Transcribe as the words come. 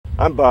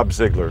I'm Bob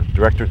Zeigler,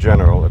 Director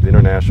General of the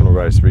International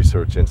Rice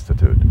Research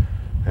Institute,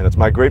 and it's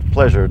my great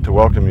pleasure to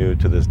welcome you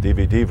to this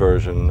DVD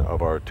version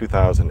of our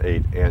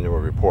 2008 annual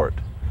report.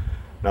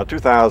 Now,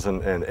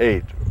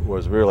 2008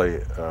 was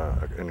really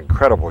an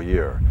incredible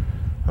year.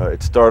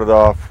 It started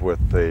off with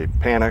a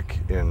panic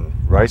in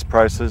rice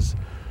prices.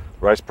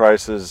 Rice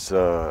prices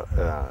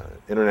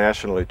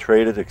internationally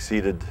traded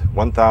exceeded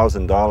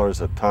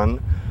 $1,000 a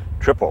ton,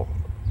 triple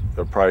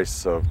the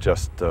price of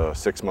just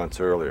 6 months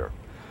earlier.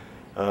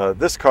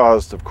 This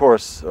caused, of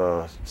course,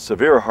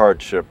 severe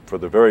hardship for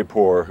the very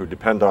poor who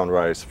depend on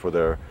rice for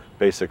their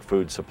basic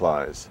food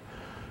supplies.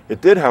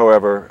 It did,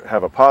 however,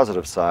 have a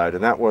positive side,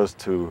 and that was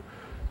to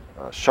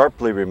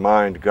sharply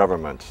remind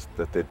governments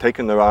that they'd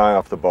taken their eye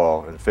off the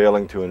ball in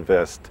failing to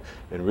invest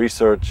in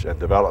research and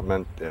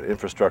development and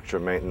infrastructure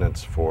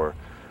maintenance for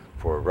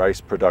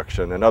rice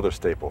production and other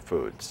staple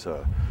foods.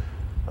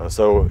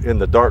 So in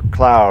the dark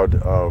cloud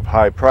of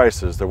high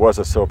prices, there was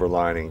a silver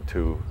lining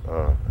to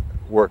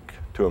work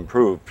to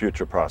improve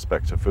future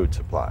prospects of food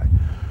supply.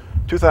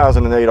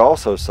 2008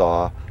 also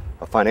saw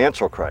a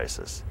financial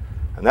crisis,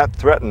 and that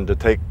threatened to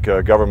take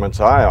government's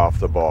eye off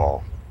the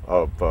ball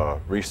of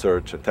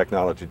research and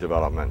technology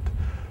development.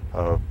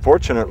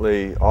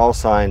 Fortunately, all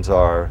signs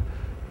are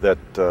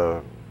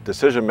that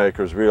decision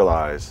makers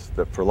realize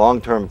that for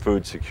long-term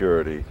food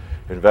security,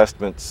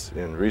 investments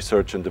in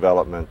research and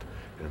development,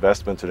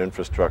 investments in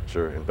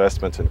infrastructure,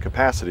 investments in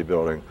capacity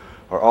building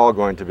are all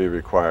going to be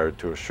required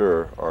to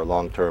assure our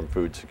long-term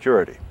food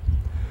security.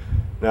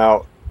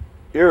 Now,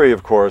 IRRI,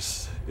 of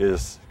course,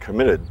 is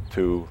committed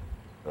to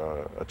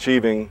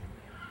achieving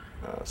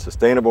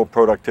sustainable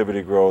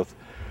productivity growth,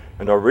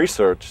 and our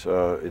research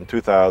in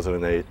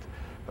 2008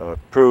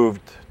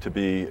 proved to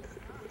be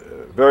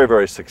very,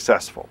 very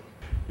successful.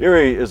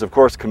 IRRI is, of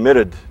course,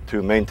 committed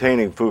to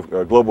maintaining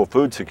global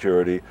food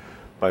security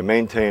by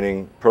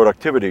maintaining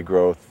productivity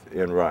growth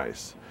in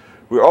rice.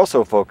 We're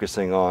also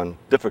focusing on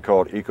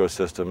difficult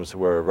ecosystems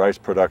where rice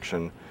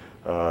production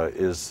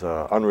is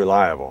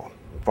unreliable.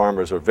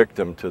 Farmers are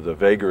victim to the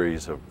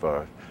vagaries of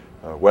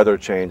weather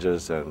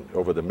changes, and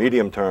over the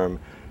medium term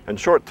and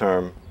short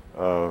term,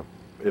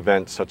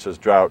 events such as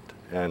drought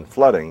and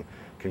flooding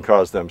can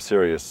cause them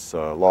serious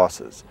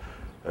losses.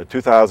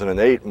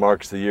 2008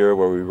 marks the year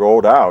where we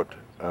rolled out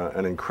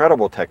an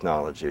incredible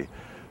technology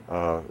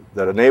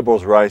that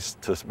enables rice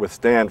to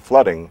withstand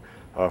flooding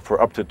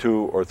for up to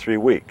 2 or 3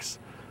 weeks.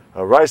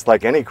 Rice,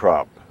 like any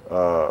crop,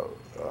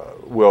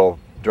 will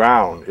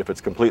drown if it's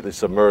completely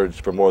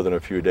submerged for more than a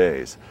few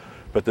days.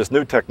 But this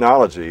new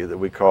technology that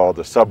we call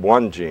the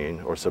sub-1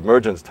 gene, or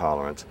submergence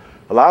tolerance,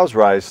 allows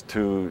rice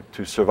to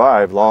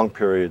survive long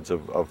periods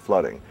of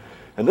flooding.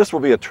 And this will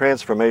be a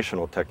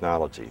transformational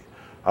technology.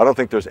 I don't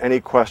think there's any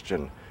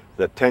question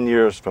that 10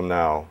 years from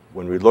now,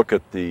 when we look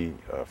at the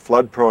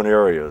flood-prone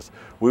areas,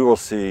 we will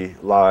see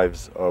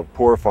lives of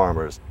poor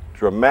farmers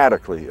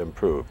dramatically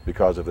improve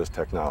because of this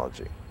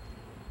technology.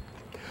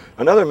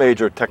 Another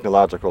major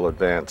technological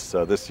advance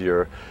this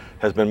year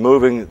has been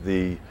moving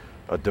the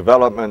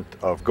development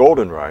of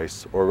golden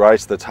rice, or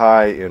rice that's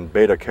high in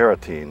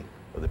beta-carotene,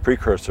 the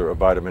precursor of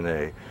vitamin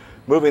A,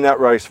 moving that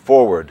rice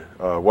forward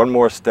one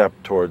more step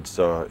towards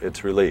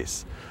its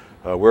release.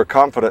 We're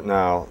confident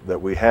now that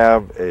we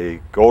have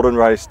a golden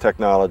rice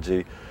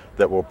technology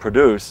that will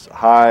produce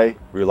high,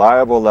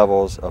 reliable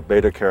levels of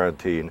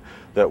beta-carotene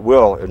that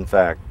will, in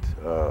fact,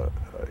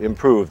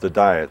 improve the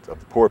diet of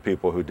the poor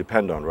people who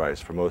depend on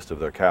rice for most of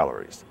their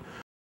calories.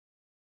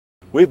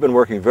 We've been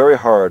working very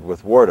hard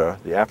with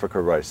WARDA, the Africa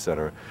Rice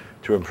Center,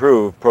 to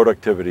improve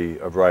productivity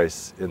of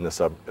rice in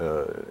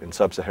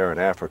sub-Saharan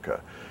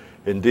Africa.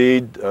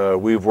 Indeed,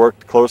 we've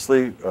worked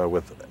closely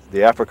with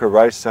the Africa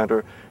Rice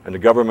Center and the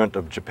government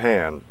of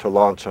Japan to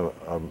launch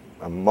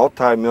a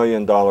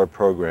multi-million-dollar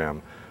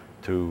program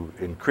to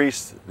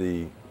increase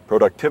the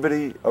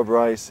productivity of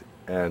rice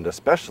and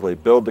especially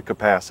build the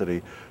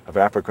capacity of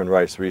African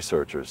rice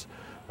researchers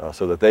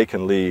so that they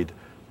can lead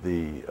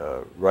the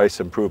rice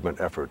improvement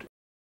effort.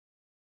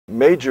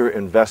 Major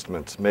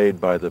investments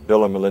made by the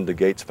Bill and Melinda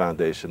Gates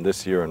Foundation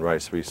this year in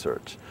rice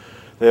research.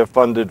 They have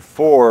funded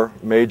 4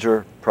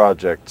 major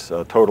projects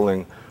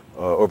totaling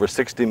over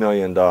 $60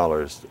 million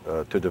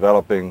to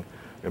developing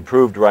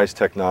improved rice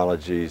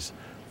technologies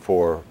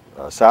for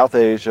South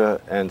Asia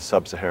and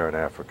sub-Saharan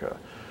Africa.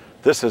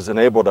 This has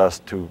enabled us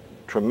to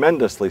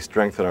tremendously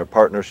strengthen our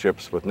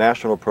partnerships with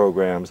national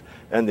programs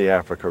and the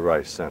Africa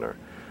Rice Center.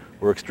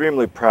 We're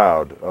extremely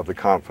proud of the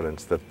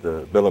confidence that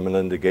the Bill and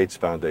Melinda Gates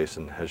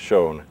Foundation has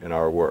shown in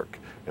our work,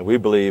 and we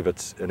believe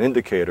it's an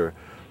indicator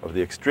of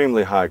the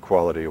extremely high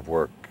quality of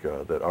work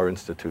that our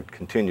institute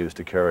continues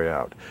to carry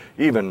out,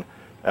 even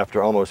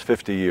after almost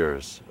 50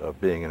 years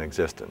of being in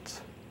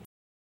existence.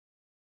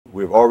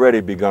 We've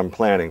already begun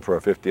planning for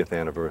our 50th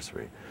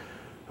anniversary.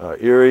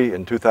 IRRI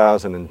in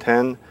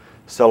 2010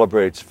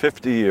 celebrates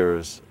 50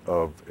 years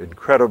of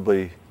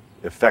incredibly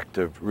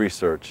effective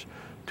research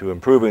to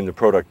improving the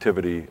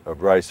productivity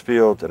of rice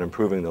fields and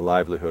improving the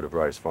livelihood of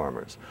rice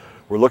farmers.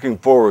 We're looking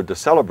forward to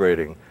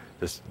celebrating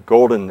this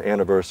golden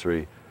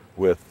anniversary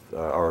with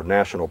our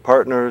national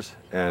partners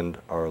and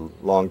our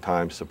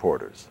longtime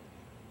supporters.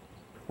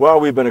 While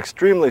we've been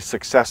extremely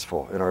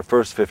successful in our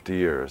first 50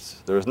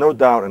 years, there is no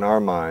doubt in our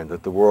mind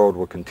that the world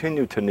will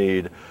continue to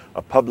need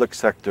a public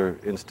sector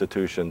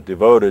institution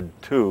devoted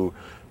to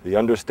the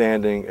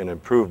understanding and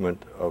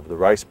improvement of the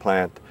rice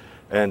plant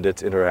and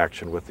its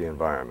interaction with the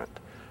environment.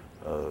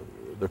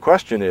 The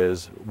question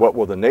is, what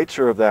will the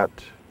nature of that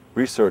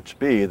research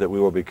be that we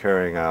will be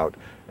carrying out,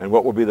 and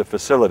what will be the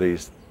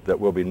facilities that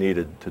will be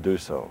needed to do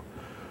so?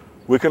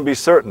 We can be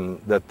certain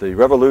that the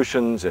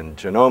revolutions in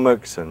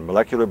genomics and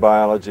molecular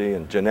biology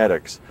and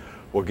genetics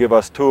will give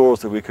us tools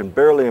that we can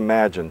barely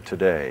imagine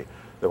today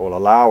that will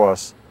allow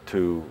us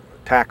to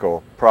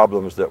tackle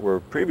problems that were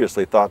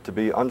previously thought to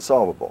be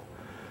unsolvable.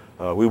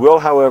 We will,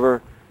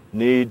 however,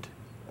 need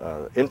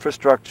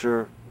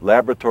infrastructure,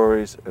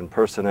 laboratories, and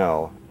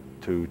personnel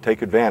to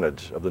take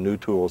advantage of the new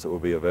tools that will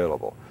be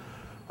available.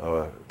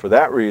 For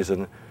that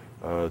reason,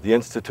 the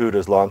Institute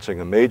is launching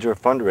a major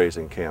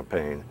fundraising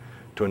campaign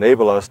to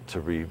enable us to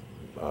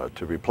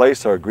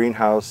replace our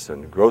greenhouse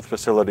and growth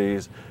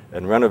facilities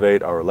and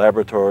renovate our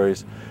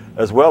laboratories,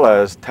 as well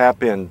as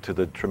tap into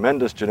the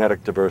tremendous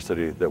genetic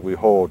diversity that we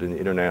hold in the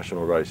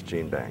International Rice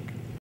Gene Bank.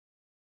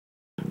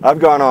 I've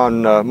gone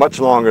on much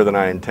longer than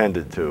I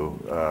intended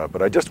to,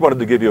 but I just wanted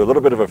to give you a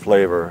little bit of a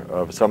flavor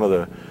of some of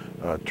the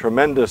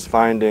tremendous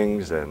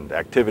findings and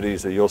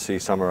activities that you'll see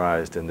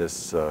summarized in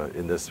this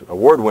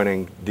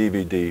award-winning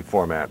DVD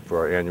format for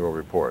our annual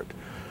report.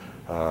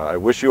 I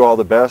wish you all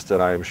the best,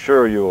 and I am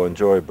sure you will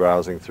enjoy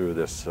browsing through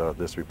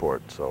this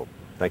report. So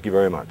thank you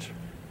very much.